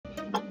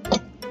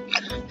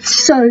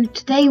So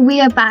today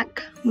we are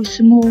back with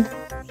some more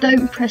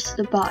Don't Press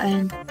the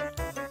Button.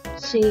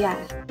 So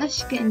yeah,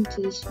 let's get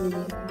into this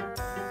video.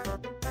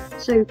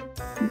 So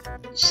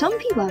some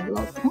people have a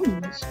lot of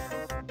coins.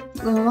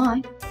 Not gonna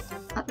lie.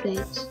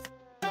 Updates.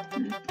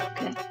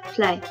 Okay,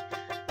 play.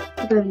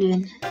 We're going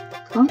in.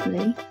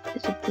 Currently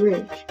there's a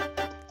bridge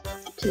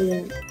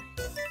to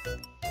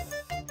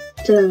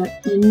the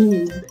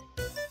noob.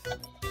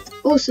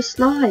 Also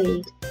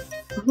slide.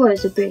 I thought it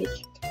was a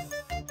bridge.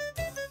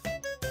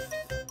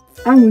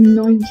 I want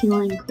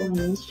 99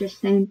 coins, just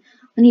saying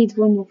I need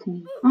one more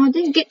coin. Oh, I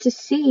didn't get to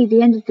see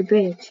the end of the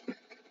bridge.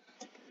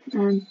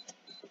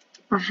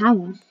 A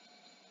hammer.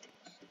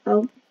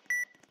 Oh.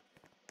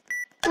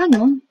 Hang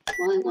on,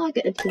 why didn't I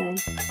get to play?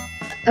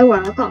 Oh well,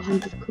 I got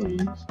 100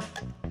 coins.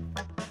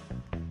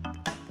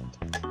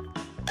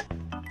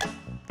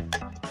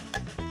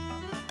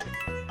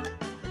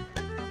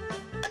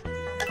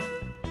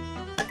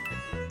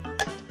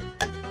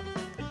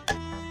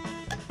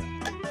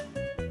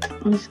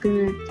 I'm just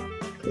gonna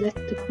collect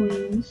the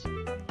coins.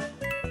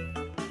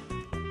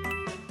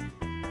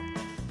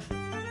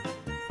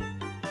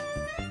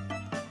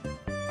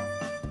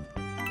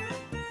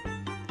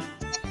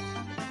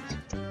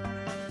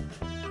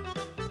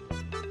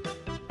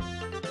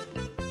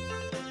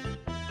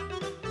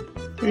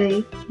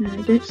 Okay,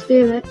 no, don't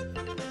steal it.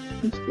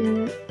 Don't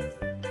steal it.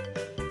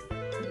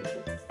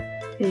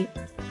 Okay.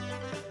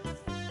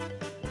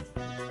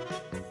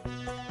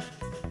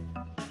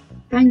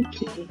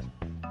 Thank you.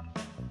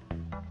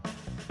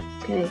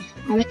 Okay,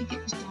 I'll let you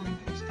get this done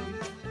first time.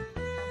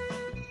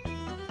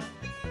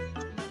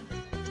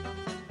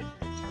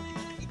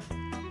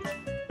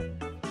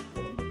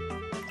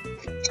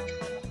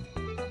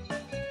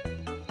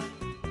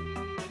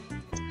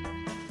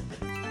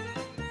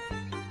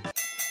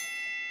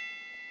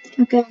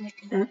 Okay, look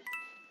at that.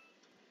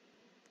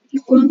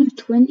 You've won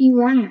 20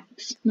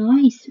 racks.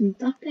 Nice,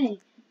 Mbappe.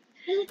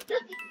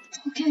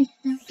 Okay,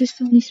 now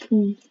just only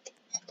spawn.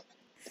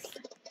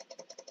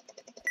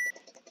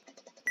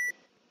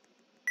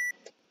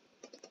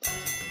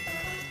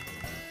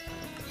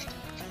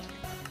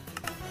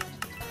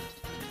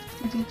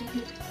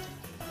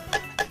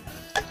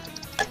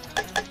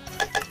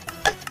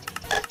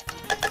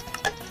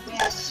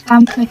 Yes,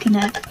 I'm clicking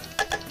it.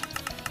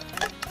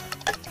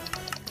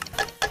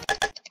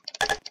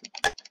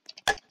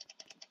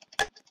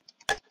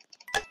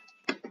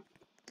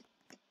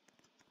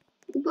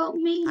 What about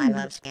me? I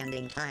love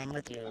spending time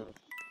with you.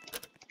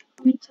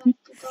 How many times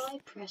did I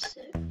press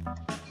it?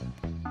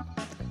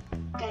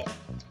 Okay.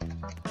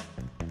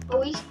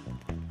 Oh, he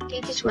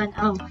just went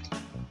off.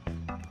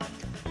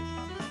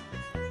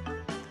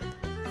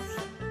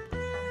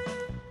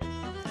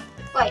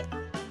 Wait,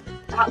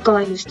 that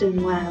guy was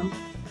doing well.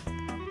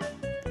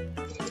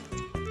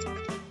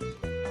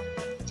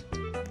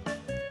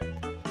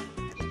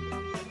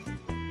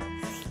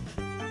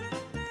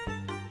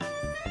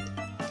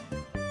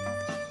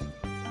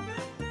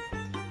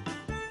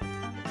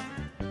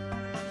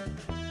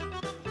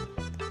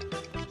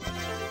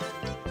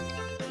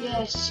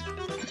 Yes,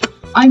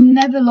 I've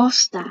never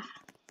lost that.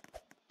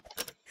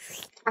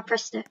 I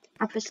pressed it.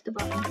 I pressed the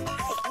button.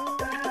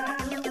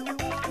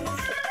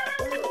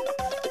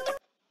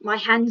 My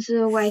hands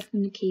are away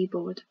from the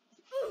keyboard.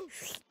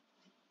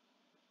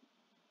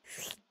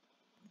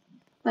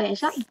 Wait,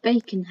 is that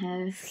bacon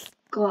hair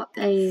got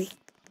a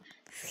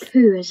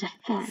poo as a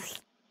hair?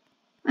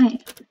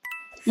 Wait,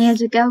 he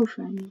has a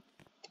girlfriend.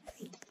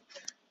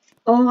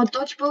 Oh,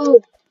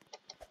 dodgeball!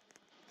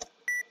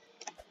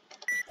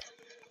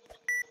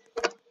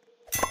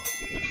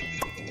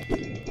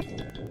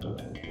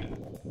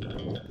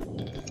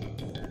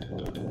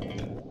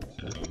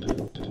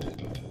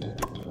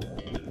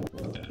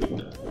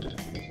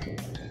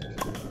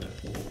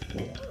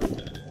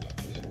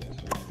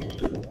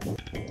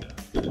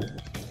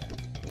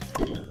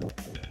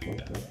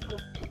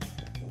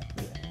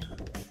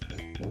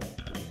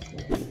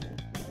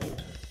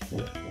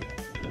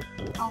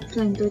 I'm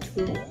playing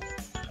dodgeball.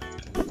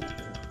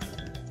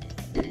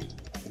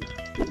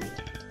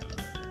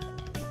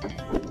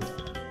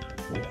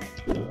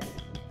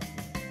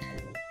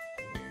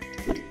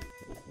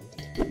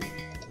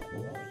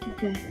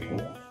 Okay.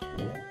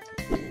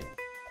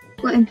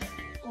 Got him.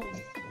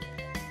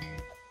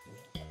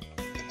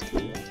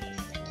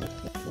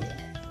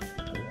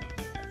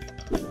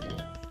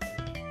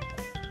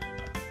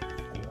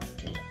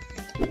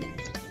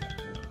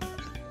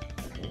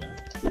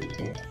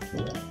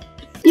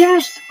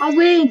 Yes, I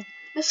win!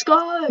 Let's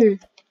go!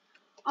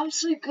 I'm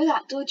so good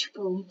at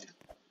dodgeball.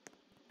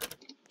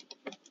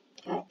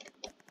 Okay.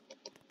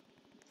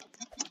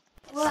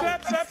 Right.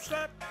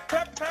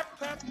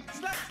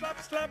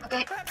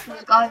 Okay,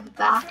 there's a guy over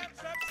back.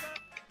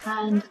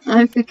 And I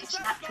don't think it's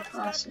an actual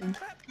person.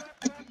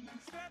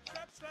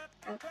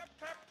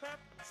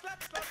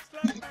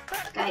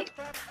 Okay,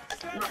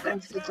 I'm not going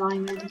for the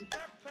diamond.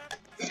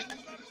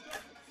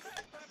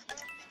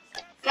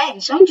 Okay,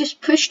 someone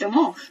just pushed him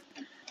off.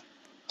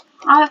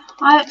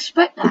 I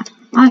expect that.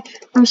 I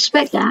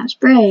respect that. It's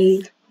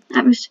brave.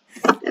 That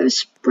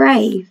was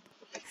brave.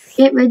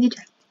 Get ready to...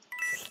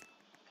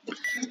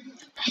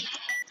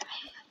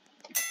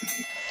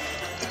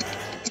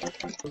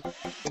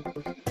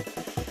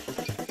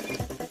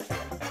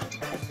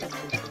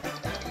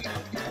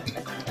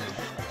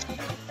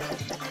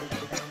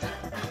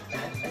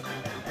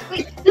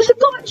 Wait, there's a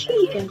bot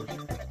cheating.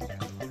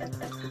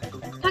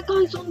 That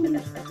guy's on,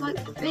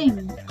 like, the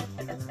thing.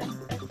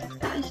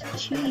 That is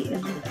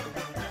cheating.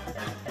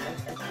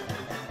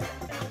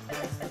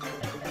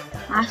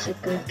 That's a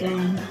good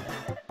game.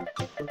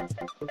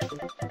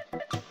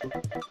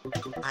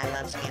 I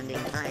love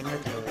spending time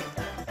with you.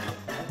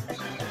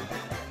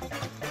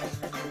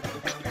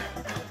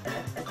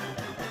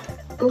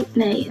 Oh,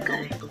 there you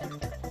go.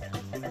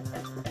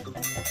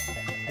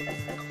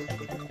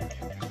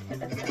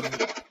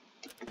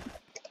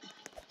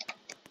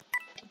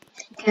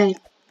 Okay.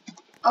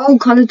 Oh,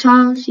 color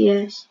tiles,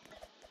 yes.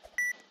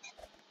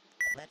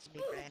 Let's be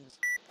friends.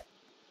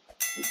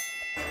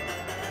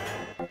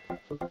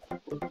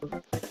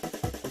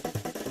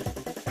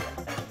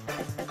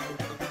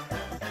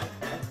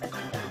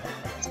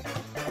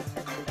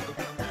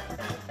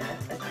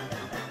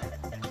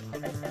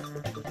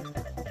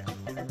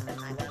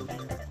 I love you.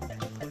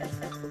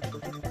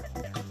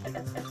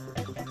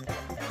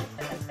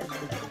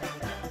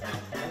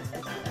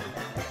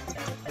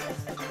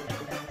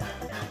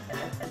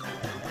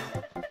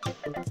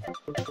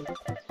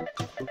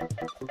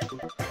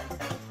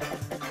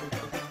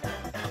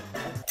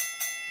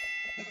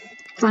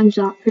 Time's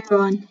up, we're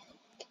on.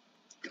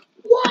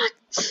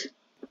 What?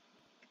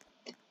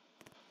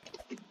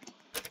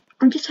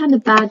 I just had a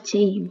bad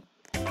team.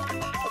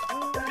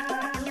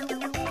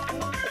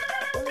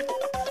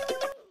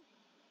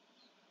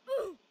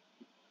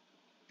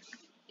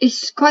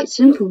 It's quite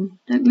simple.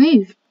 Don't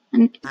move.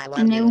 And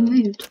they all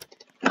moved.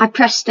 I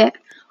pressed it.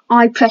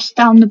 I pressed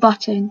down the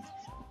button.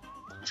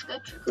 Let's go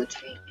trick or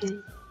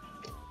treating.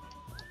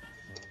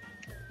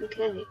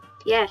 Okay.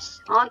 Yes.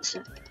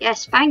 Answer.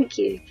 Yes. Thank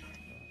you.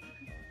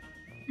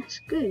 That's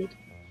good.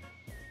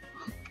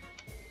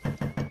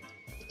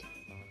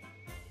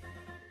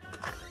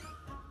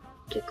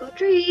 Trick or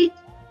treat.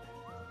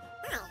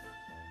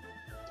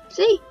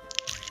 See?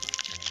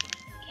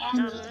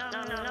 Candy.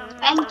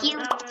 Thank you.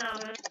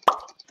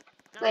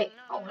 Wait.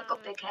 Oh, I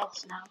got big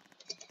heads now.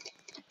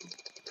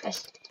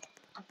 Press.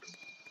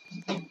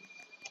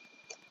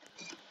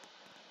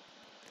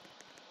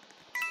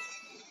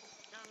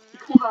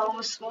 Oh, I'm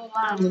a small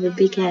man with a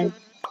big head.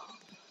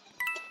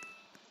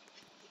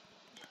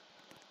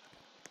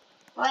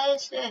 Why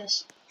is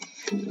this?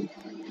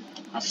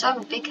 I still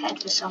have a big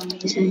head for some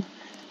reason.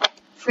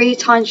 3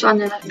 times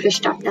running, I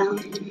pushed that down.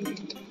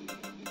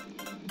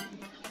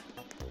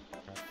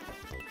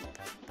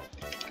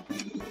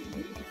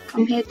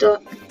 Come here,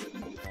 Dot.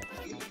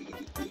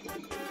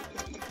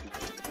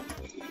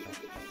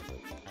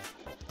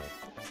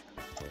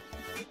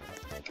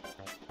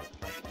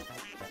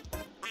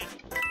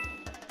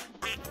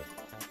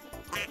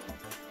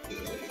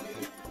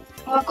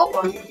 Oh, I got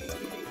one.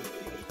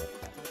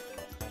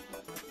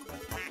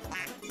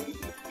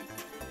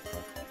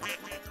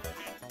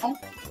 Oh,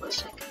 got a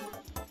second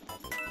one.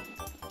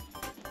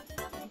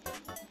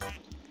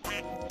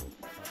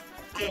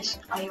 Yes,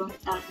 I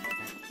want that.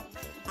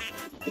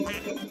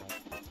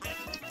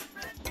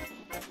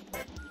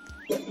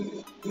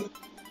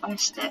 I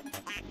missed it.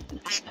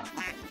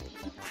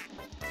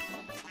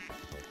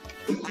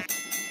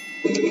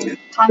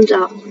 Time's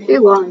up.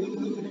 Who won?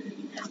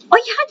 Oh,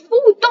 you had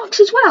 4 ducks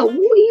as well. What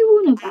are you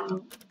on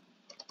about?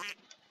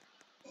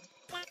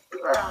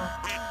 Bruh.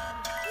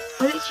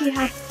 Why did you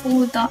have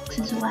 4 ducks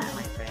as well?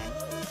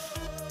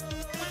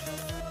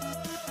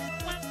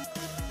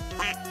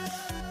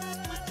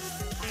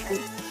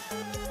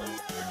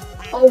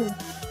 Oh,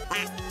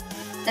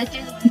 they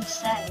didn't even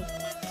say.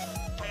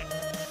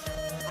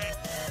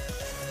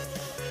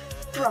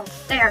 Bro,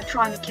 they are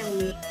trying to kill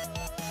me.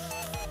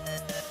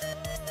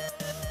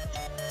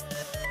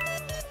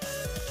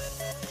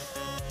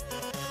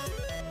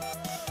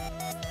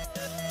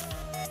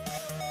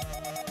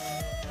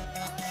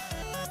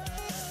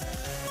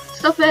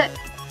 Stop it!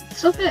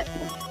 Stop it!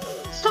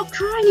 Stop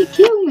trying to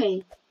kill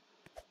me!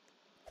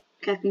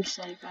 Okay, I can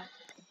save that.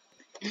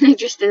 They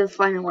just did a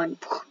final one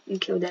and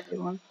killed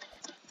everyone.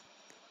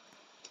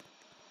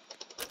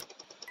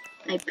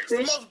 They It's the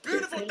most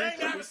beautiful thing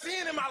I've ever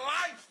seen in my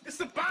life. It's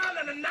a bind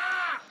and a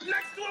knife.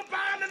 Next to a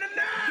bind and a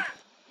knife.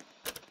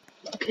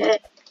 Okay.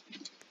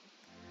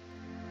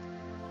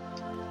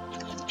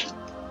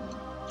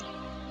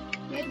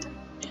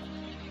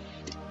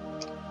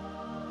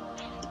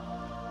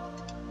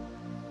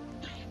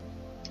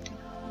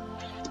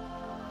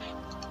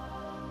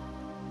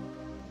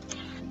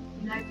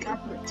 No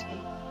gravity.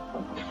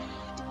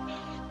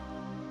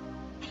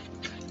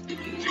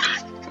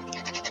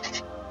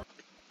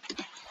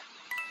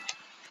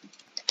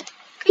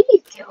 Can you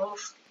get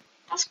off?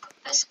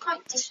 That's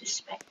quite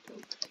disrespectful.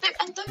 No,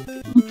 and don't.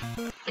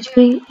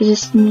 Literally is a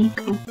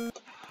sneaker.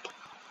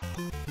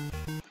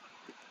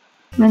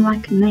 We're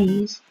like a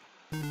maze.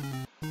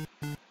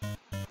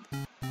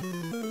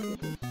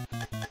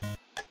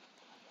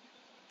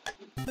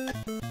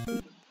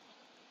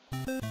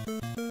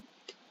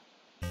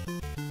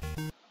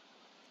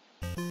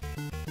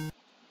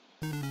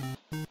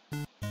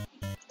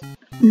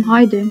 I'm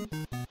hiding.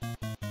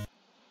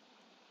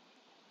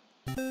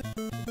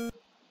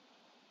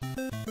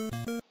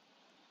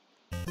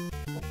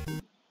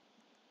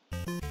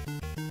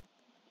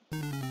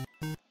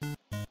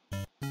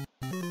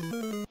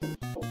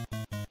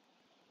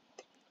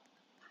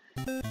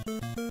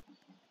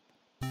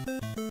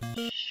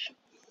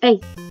 Hey.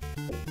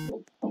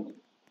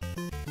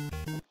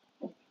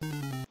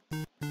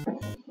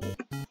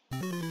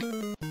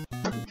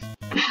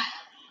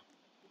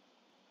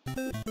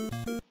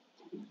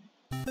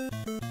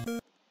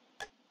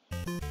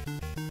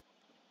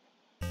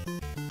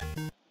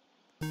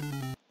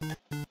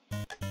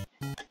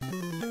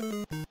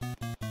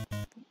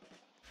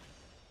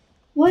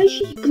 Why is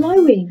she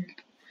glowing?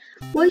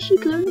 What is she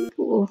glowing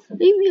for?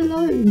 Leave me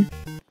alone.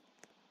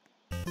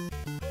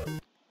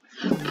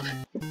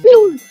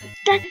 No!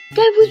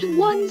 There was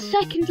 1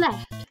 second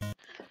left.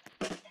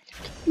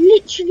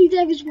 Literally,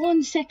 there was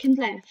 1 second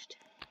left.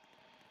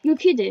 You're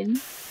kidding?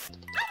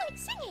 I like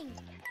singing.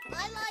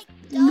 I like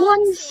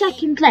 1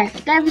 second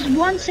left. There was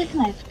 1 second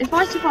left. If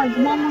I survived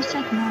 1 more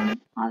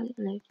second, I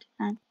lived.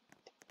 And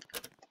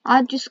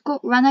I just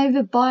got run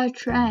over by a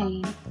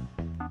train.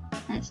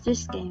 And it's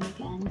this game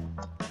again.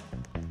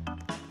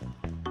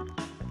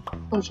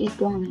 Oh, she's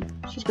going.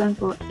 She's going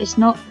for it. It's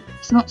not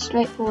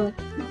straightforward.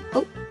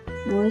 Oh,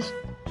 it was.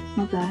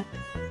 Not bad.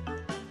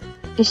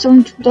 If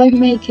someone don't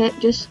make it,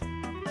 just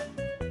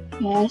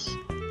yes.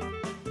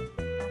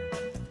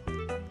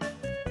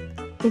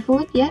 Go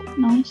forward. Yeah,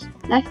 nice.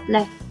 Left,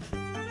 left,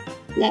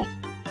 left,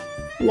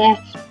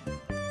 left.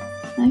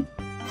 No.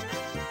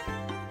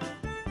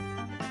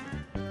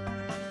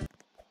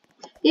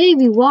 Yeah,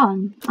 we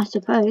won, I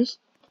suppose.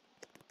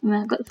 I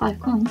mean, I got the 5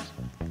 coins.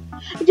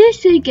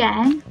 This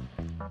again.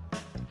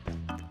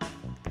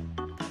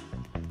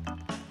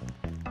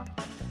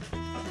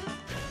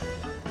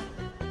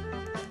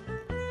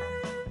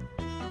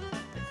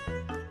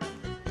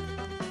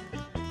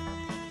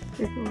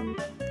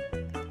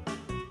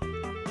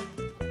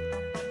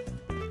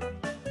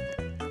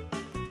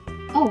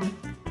 Oh.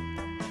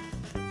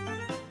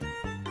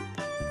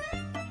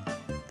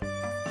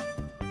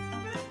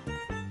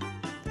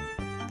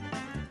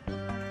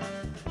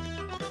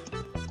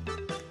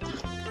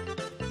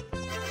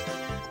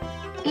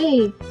 Hey,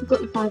 we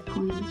got the 5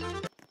 coins.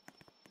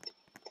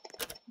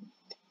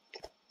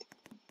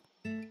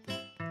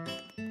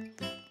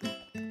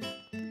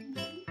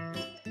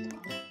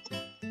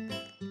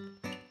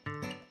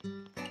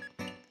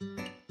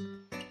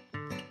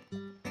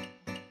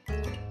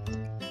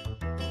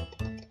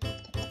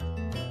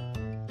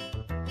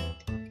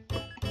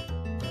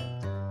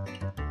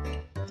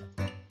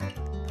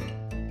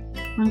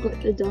 I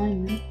got the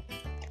diamond.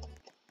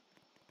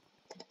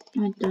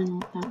 I don't know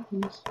what that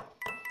was.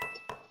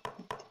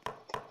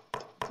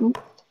 Oh.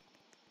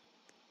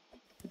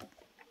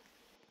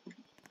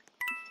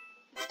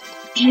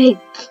 Okay.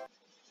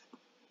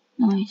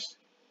 Nice.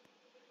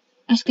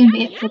 That's going to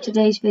be it for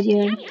today's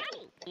video.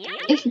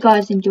 If you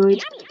guys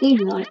enjoyed, leave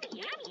a like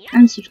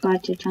and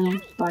subscribe to the channel.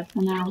 Bye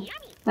for now.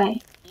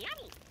 Wait.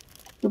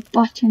 The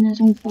button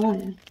is on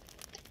fire.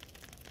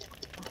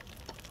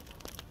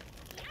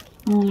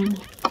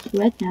 It's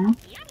red now.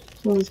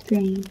 So it's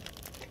green.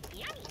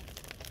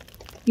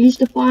 Use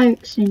the fire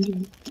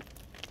extinguisher.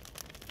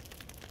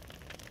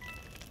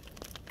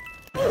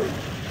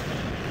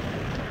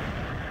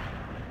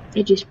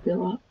 It just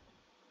blew up.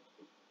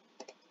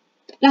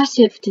 That's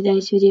it for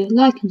today's video.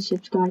 Like and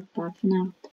subscribe. Bye for now.